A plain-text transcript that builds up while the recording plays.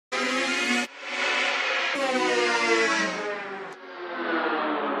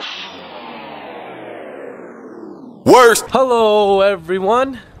Worst. Hello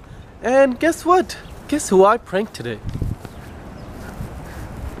everyone, and guess what? Guess who I pranked today?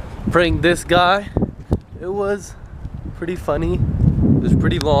 Pranked this guy. It was pretty funny. It was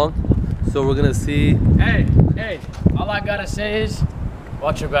pretty long, so we're gonna see. Hey, all I gotta say is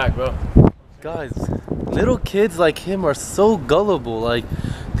watch your back, bro. Guys, little kids like him are so gullible. Like,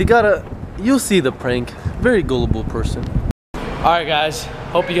 they gotta, you'll see the prank. Very gullible person. Alright guys,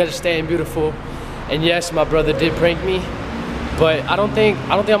 hope you guys are staying beautiful. And yes, my brother did prank me, but I don't think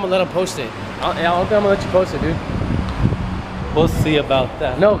I'm gonna let him post it. I don't think I'm gonna let you post it, dude. We'll see about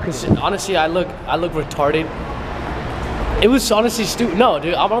that. No, cause honestly, I look retarded. It was honestly stupid. No,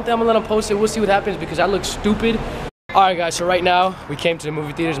 dude, I don't think I'm gonna let him post it. We'll see what happens because I look stupid. All right, guys. So right now we came to the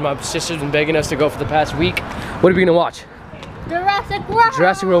movie theaters. My sister's been begging us to go for the past week. What are we gonna watch? Jurassic World.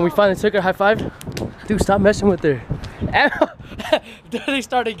 Jurassic World. We finally took her. High five. Dude, stop messing with her. There they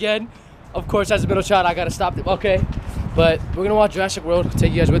start again. Of course, as a middle child, I gotta stop them. Okay, but we're gonna watch Jurassic World.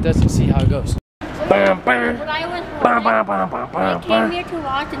 Take you guys with us and see how it goes. When I came here to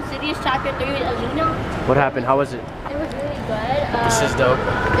watch Insidious Chapter 3 with Alina. What happened? How was it? It was really good. This is dope.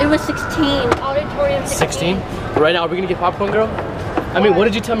 It was 16. Auditorium 16. 16? Right now, are we gonna get popcorn, girl? I mean, what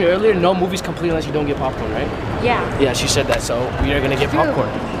did you tell me earlier? No movie's complete unless you don't get popcorn, right? Yeah. Yeah, she said that, so we are gonna get popcorn.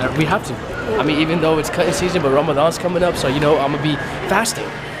 We have to. I mean, even though it's cutting season, but Ramadan's coming up, so you know, I'm gonna be fasting.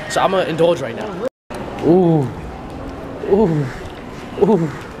 So I'm gonna indulge right now. Ooh. Ooh. Ooh.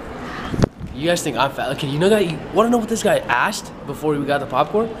 You guys think I'm fat? Okay, you know that, you wanna know what this guy asked before we got the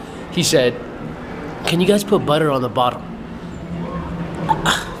popcorn? He said, can you guys put butter on the bottom?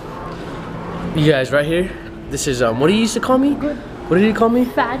 You guys, right here, this is, what do you used to call me? What did he call me?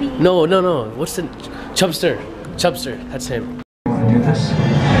 Fatty. No. What's the, Chubster. Chubster, that's him. You wanna do this?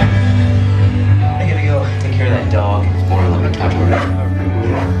 I gotta go take care of that dog. It's more like a cat.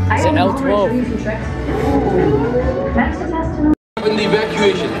 It's an L12. In the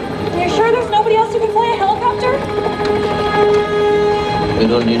evacuation. You're sure there's nobody else who can fly a helicopter? We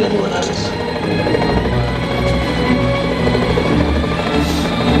don't need anyone else.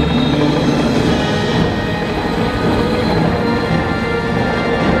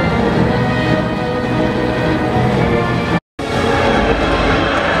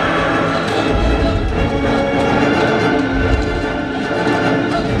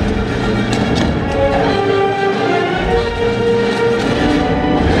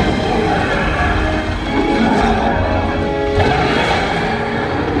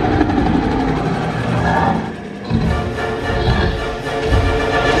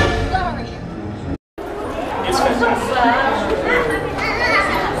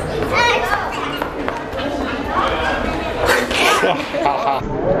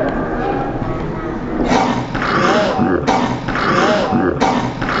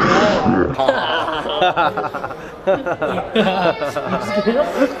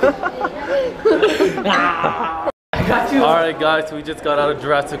 Alright guys, so we just got out of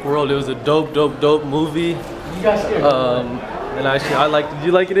Jurassic World. It was a dope movie. You guys scared? And actually I liked it. Did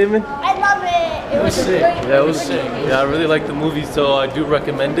you like it, Eamon? I love it. It was sick. great. Yeah, it was sick. Yeah, I really liked the movie, so I do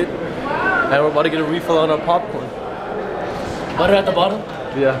recommend it. And we're about to get a refill on our popcorn. Butter at the bottom?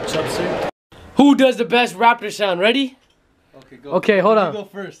 Yeah. Chubster. Who does the best raptor sound? Ready? Okay, go. Okay, hold on. You go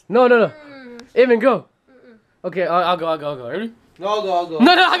first. No. Eamon, go. Okay, I'll go. Ready? No, I'll go.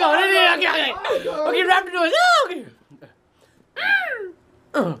 No, I'll go. Ready? Okay. Okay, raptor noise. Okay.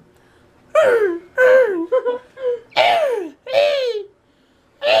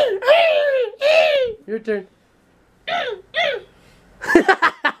 Your turn.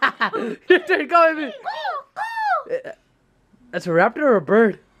 Your turn, go, Eamon. That's a raptor or a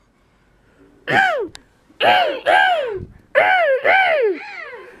bird?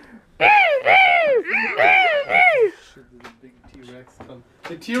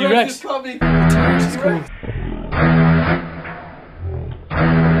 The T-Rex is coming. T-Rex is coming.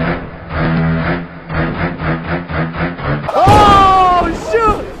 Oh,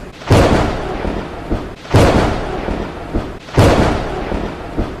 shoot!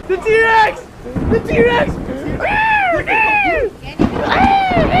 The T-Rex! The T-Rex!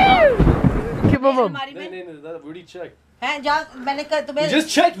 Give him. We already checked. तुम्हें We just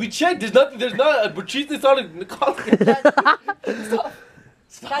checked. We checked. There's nothing. There's not. But she's not in the car.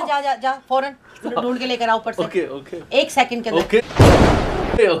 जा फौरन ढूंढ के लेकर आओ ऊपर से। Okay. एक सेकंड के अंदर।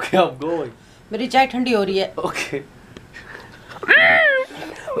 Okay, I'm going. मेरी चाय ठंडी हो रही है। Okay.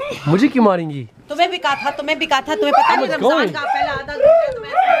 मुझे क्यों मारेंगी? तुम्हें भी कहा था तुम्हें पता नहीं रमजान का पहला आधा घंटा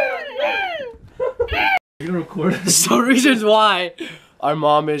तुम्हें। You record. So reasons why our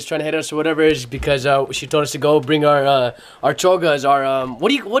mom is trying to hit us or whatever is because she told us to go bring our chogas, our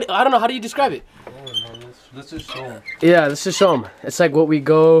I don't know, how do you describe it? Let's just show them. Yeah, let's just show them. It's like what we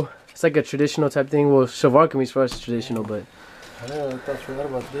go. It's like a traditional type thing. Well, shavar kameez for us is traditional, but. I forgot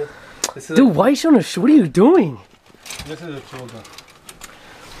about this. Dude, why are you showing us? What are you doing? This is a choga.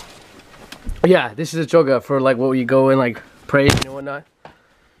 Yeah, this is a choga for like what you go and like pray and whatnot.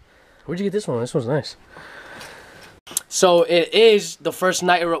 Where'd you get this one? This one's nice. So it is the first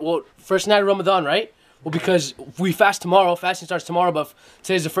night of Ramadan, right? Well, because we fast tomorrow. Fasting starts tomorrow, but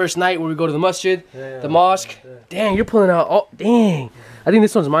today's the first night where we go to the masjid, the mosque. Yeah. Dang, you're pulling out all. Dang. I think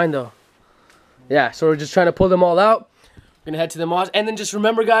this one's mine though. Yeah, so we're just trying to pull them all out. We're gonna head to the mosque, and then just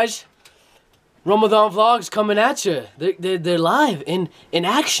remember, guys, Ramadan vlogs coming at you. They're live in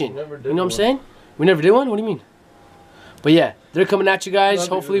action. You know what I'm saying? We never did one. What do you mean? But yeah, they're coming at you guys.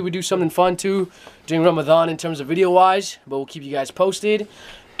 Hopefully, we do something fun too during Ramadan in terms of video wise. But we'll keep you guys posted.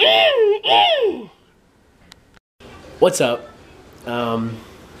 What's up?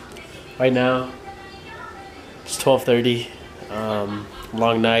 Right now it's 12:30.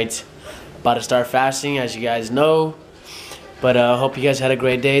 Long night. About to start fasting, as you guys know. But hope you guys had a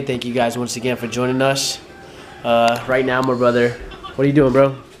great day. Thank you guys once again for joining us. Right now, my brother, what are you doing,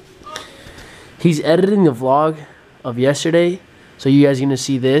 bro? He's editing the vlog of yesterday, so you guys are gonna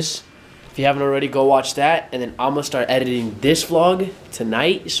see this. If you haven't already, go watch that, and then I'm gonna start editing this vlog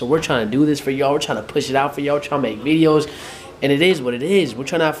tonight. So we're trying to do this for y'all. We're trying to push it out for y'all. We're trying to make videos, and it is what it is. We're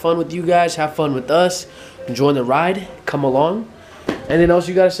trying to have fun with you guys, have fun with us, enjoy the ride. Come along. Anything else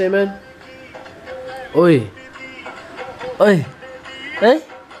you gotta say, man? Oi. Oi. Hey?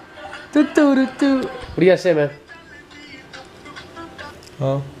 What do you guys say, man?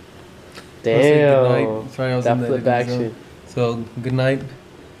 Oh. Damn. That flip action. So, good night.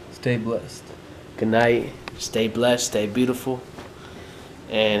 Stay blessed. Good night. Stay blessed. Stay beautiful.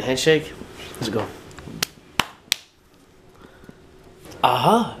 And handshake. Let's go.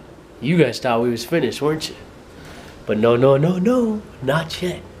 Aha. You guys thought we was finished, weren't you? But no, no, no, no. Not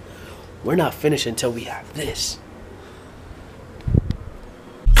yet. We're not finished until we have this.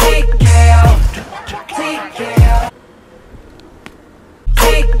 Take care.